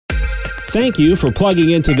Thank you for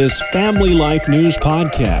plugging into this Family Life News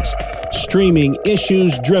podcast, streaming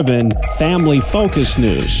issues-driven, family-focused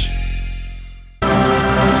news.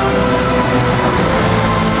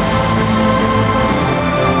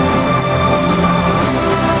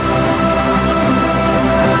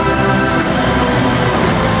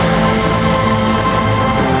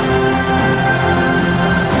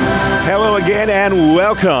 Again, and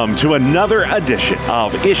welcome to another edition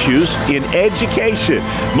of Issues in Education.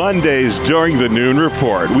 Mondays during the Noon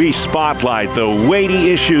Report, we spotlight the weighty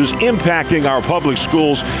issues impacting our public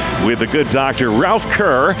schools with the good Dr. Ralph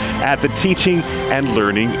Kerr at the Teaching and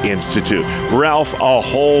Learning Institute. Ralph, a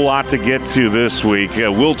whole lot to get to this week.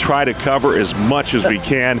 We'll try to cover as much as we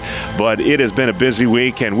can, but it has been a busy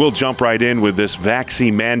week, and we'll jump right in with this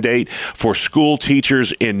vaccine mandate for school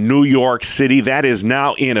teachers in New York City. That is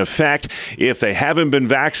now in effect. If they haven't been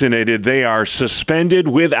vaccinated, they are suspended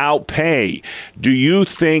without pay. Do you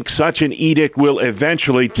think such an edict will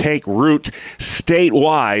eventually take root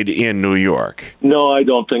statewide in New York? No, I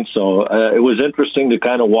don't think so. It was interesting to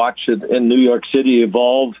kind of watch it in New York City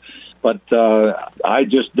evolve, but I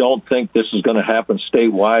just don't think this is going to happen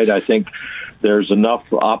statewide. I think there's enough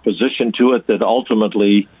opposition to it that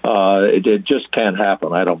ultimately it just can't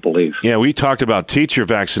happen, I don't believe. Yeah, we talked about teacher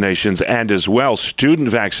vaccinations and as well student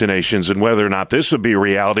vaccinations and whether or not this would be a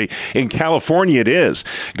reality. In California, it is.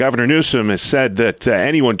 Governor Newsom has said that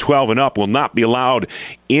anyone 12 and up will not be allowed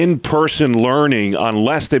in-person learning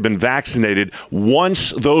unless they've been vaccinated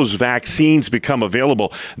once those vaccines become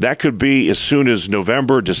available. That could be as soon as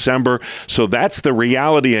November, December. So that's the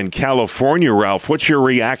reality in California, Ralph. What's your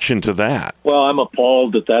reaction to that? Well, I'm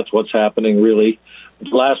appalled that that's what's happening, really.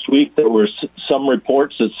 Last week, there were some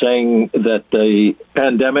reports that saying that the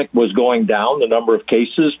pandemic was going down, the number of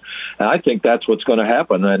cases. And I think that's what's going to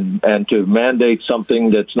happen. And to mandate something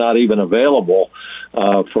that's not even available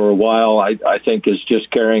for a while, I think is just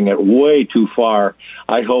carrying it way too far.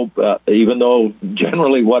 I hope, even though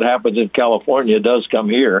generally what happens in California does come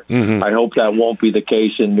here, I hope that won't be the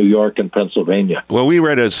case in New York and Pennsylvania. Well, we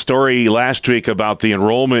read a story last week about the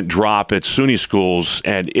enrollment drop at SUNY schools,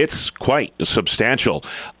 and it's quite substantial.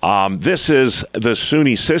 This is the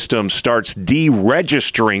SUNY system starts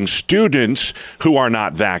deregistering students who are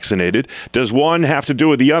not vaccinated. Does one have to do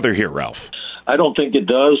with the other here, Ralph? I don't think it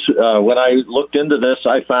does. When I looked into this,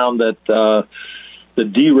 I found that the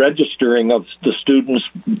deregistering of the students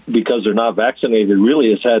because they're not vaccinated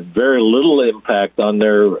really has had very little impact on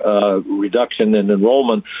their reduction in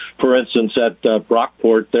enrollment. For instance, at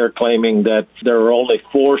Brockport, they're claiming that there are only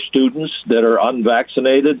 4 students that are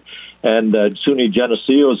unvaccinated, and SUNY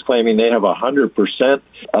Geneseo is claiming they have 100%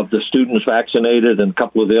 of the students vaccinated, and a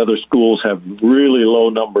couple of the other schools have really low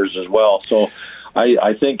numbers as well. So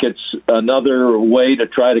I think it's another way to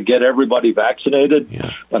try to get everybody vaccinated,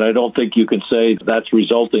 but I don't think you can say that's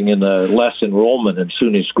resulting in less enrollment in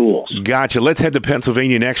SUNY schools. Gotcha. Let's head to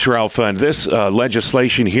Pennsylvania next, Ralph. And this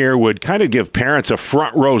legislation here would kind of give parents a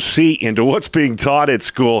front row seat into what's being taught at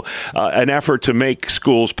school, an effort to make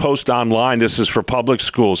schools post online. This is for public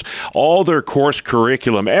schools. All their course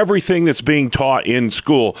curriculum, everything that's being taught in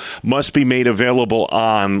school must be made available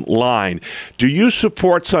online. Do you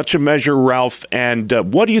support such a measure, Ralph? And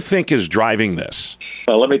what do you think is driving this?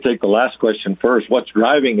 Well, let me take the last question first. What's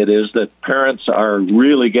driving it is that parents are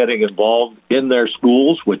really getting involved in their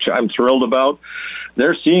schools, which I'm thrilled about.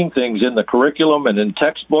 They're seeing things in the curriculum and in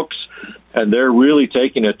textbooks, and they're really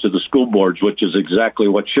taking it to the school boards, which is exactly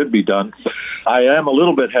what should be done. I am a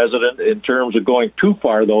little bit hesitant in terms of going too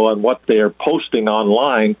far, though, on what they are posting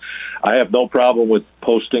online. I have no problem with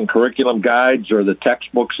posting curriculum guides or the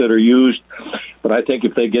textbooks that are used, but I think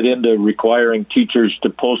if they get into requiring teachers to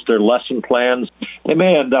post their lesson plans, they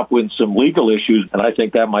may end up with some legal issues, and I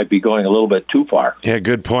think that might be going a little bit too far. Yeah,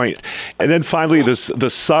 good point. And then finally, the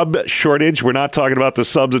sub shortage. We're not talking about the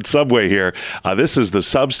subs at Subway here. This is the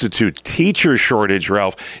substitute teacher shortage,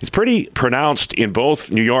 Ralph. It's pretty pronounced in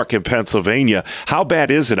both New York and Pennsylvania. How bad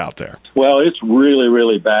is it out there? Well, it's really,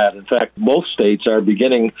 really bad. In fact, both states are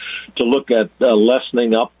beginning to look at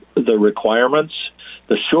lessening up the requirements.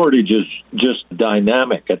 The shortage is just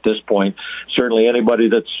dynamic at this point. Certainly anybody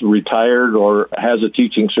that's retired or has a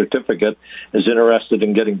teaching certificate is interested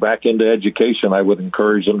in getting back into education. I would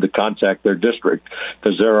encourage them to contact their district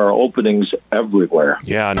because there are openings everywhere.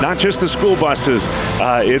 Yeah, not just the school buses.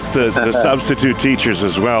 It's the substitute teachers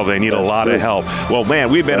as well. They need a lot of help. Well,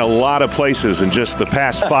 man, we've been a lot of places in just the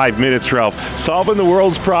past 5 minutes, Ralph, solving the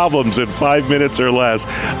world's problems in 5 minutes or less.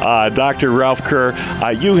 Dr. Ralph Kerr,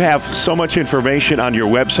 you have so much information on your your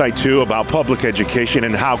website, too, about public education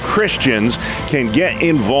and how Christians can get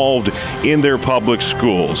involved in their public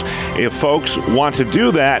schools. If folks want to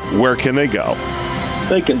do that, where can they go?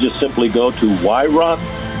 They can just simply go to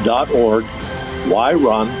yrun.org,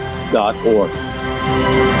 yrun.org.